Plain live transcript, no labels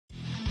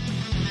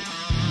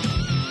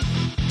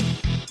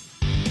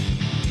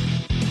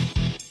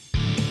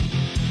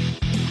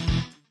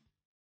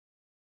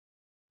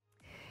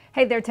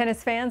Hey there,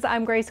 tennis fans.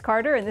 I'm Grace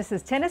Carter, and this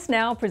is Tennis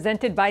Now,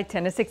 presented by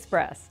Tennis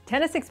Express.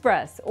 Tennis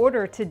Express,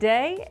 order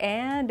today,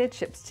 and it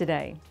ships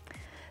today.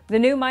 The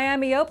new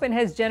Miami Open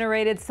has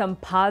generated some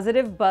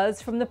positive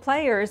buzz from the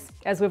players.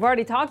 As we've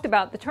already talked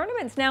about, the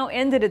tournament's now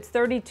ended its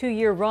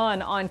 32-year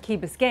run on Key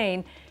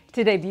Biscayne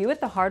to debut at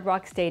the Hard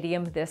Rock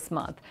Stadium this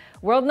month.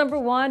 World number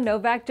one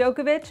Novak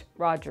Djokovic,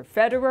 Roger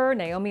Federer,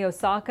 Naomi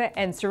Osaka,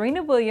 and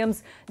Serena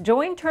Williams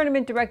joined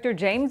tournament director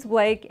James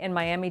Blake and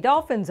Miami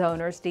Dolphins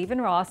owner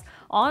Stephen Ross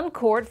on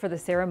court for the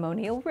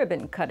ceremonial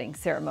ribbon-cutting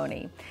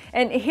ceremony.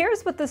 And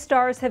here's what the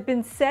stars have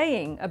been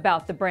saying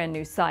about the brand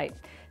new site.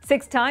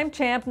 Six-time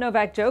champ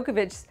Novak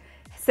Djokovic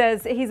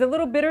says he's a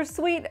little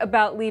bittersweet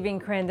about leaving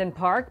Crandon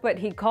Park, but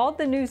he called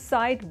the new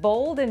site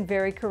bold and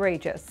very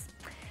courageous.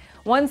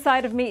 One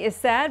side of me is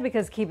sad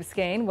because Key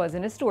Biscayne was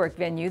an historic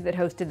venue that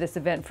hosted this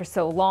event for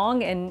so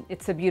long, and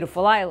it's a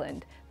beautiful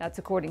island. That's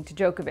according to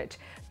Djokovic.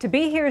 To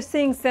be here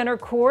seeing center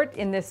court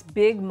in this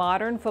big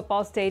modern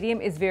football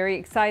stadium is very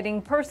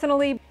exciting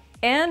personally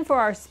and for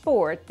our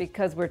sport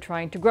because we're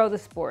trying to grow the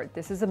sport.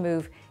 This is a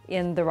move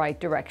in the right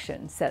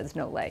direction, says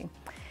Nole.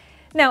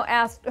 Now,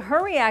 asked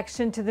her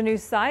reaction to the new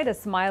site, a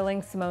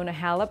smiling Simona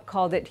Halep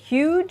called it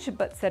huge,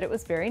 but said it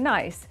was very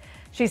nice.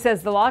 She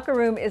says the locker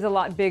room is a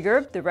lot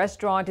bigger, the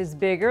restaurant is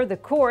bigger, the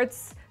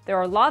courts, there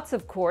are lots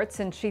of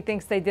courts, and she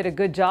thinks they did a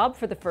good job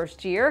for the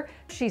first year.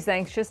 She's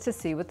anxious to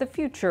see what the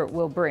future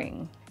will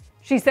bring.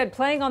 She said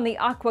playing on the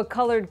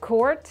aqua-colored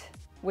court,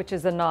 which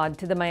is a nod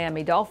to the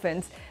Miami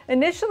Dolphins,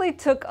 initially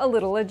took a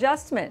little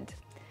adjustment.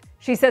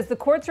 She says the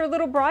courts are a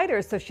little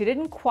brighter, so she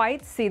didn't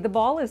quite see the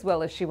ball as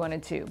well as she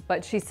wanted to.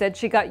 But she said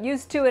she got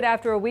used to it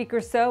after a week or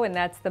so, and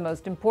that's the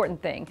most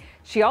important thing.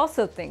 She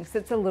also thinks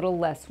it's a little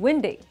less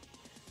windy.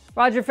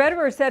 Roger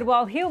Federer said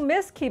while he'll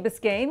miss Key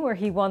Biscayne, where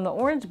he won the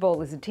Orange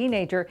Bowl as a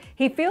teenager,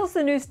 he feels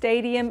the new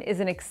stadium is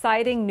an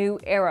exciting new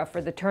era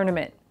for the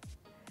tournament.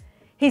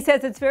 He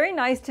says it's very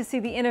nice to see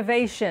the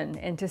innovation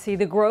and to see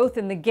the growth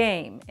in the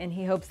game, and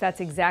he hopes that's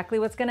exactly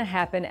what's going to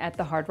happen at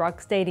the Hard Rock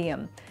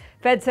Stadium.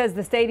 Fed says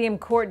the stadium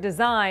court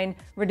design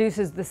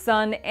reduces the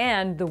sun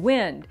and the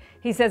wind.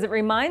 He says it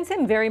reminds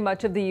him very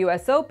much of the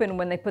U.S. Open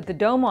when they put the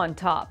dome on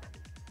top.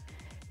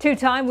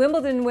 Two-time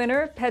Wimbledon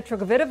winner Petra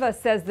Kvitova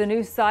says the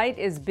new site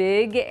is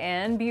big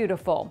and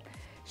beautiful.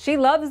 She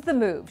loves the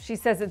move. She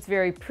says it's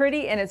very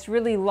pretty and it's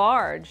really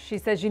large. She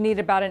says you need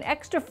about an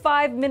extra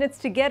 5 minutes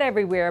to get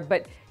everywhere,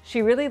 but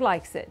she really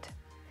likes it.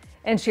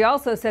 And she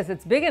also says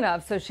it's big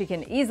enough so she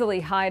can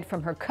easily hide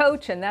from her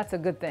coach, and that's a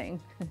good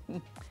thing.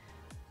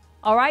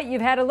 All right,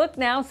 you've had a look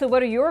now, so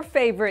what are your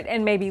favorite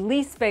and maybe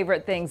least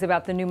favorite things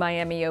about the new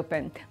Miami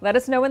Open? Let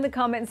us know in the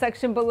comment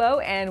section below,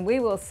 and we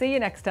will see you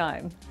next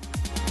time.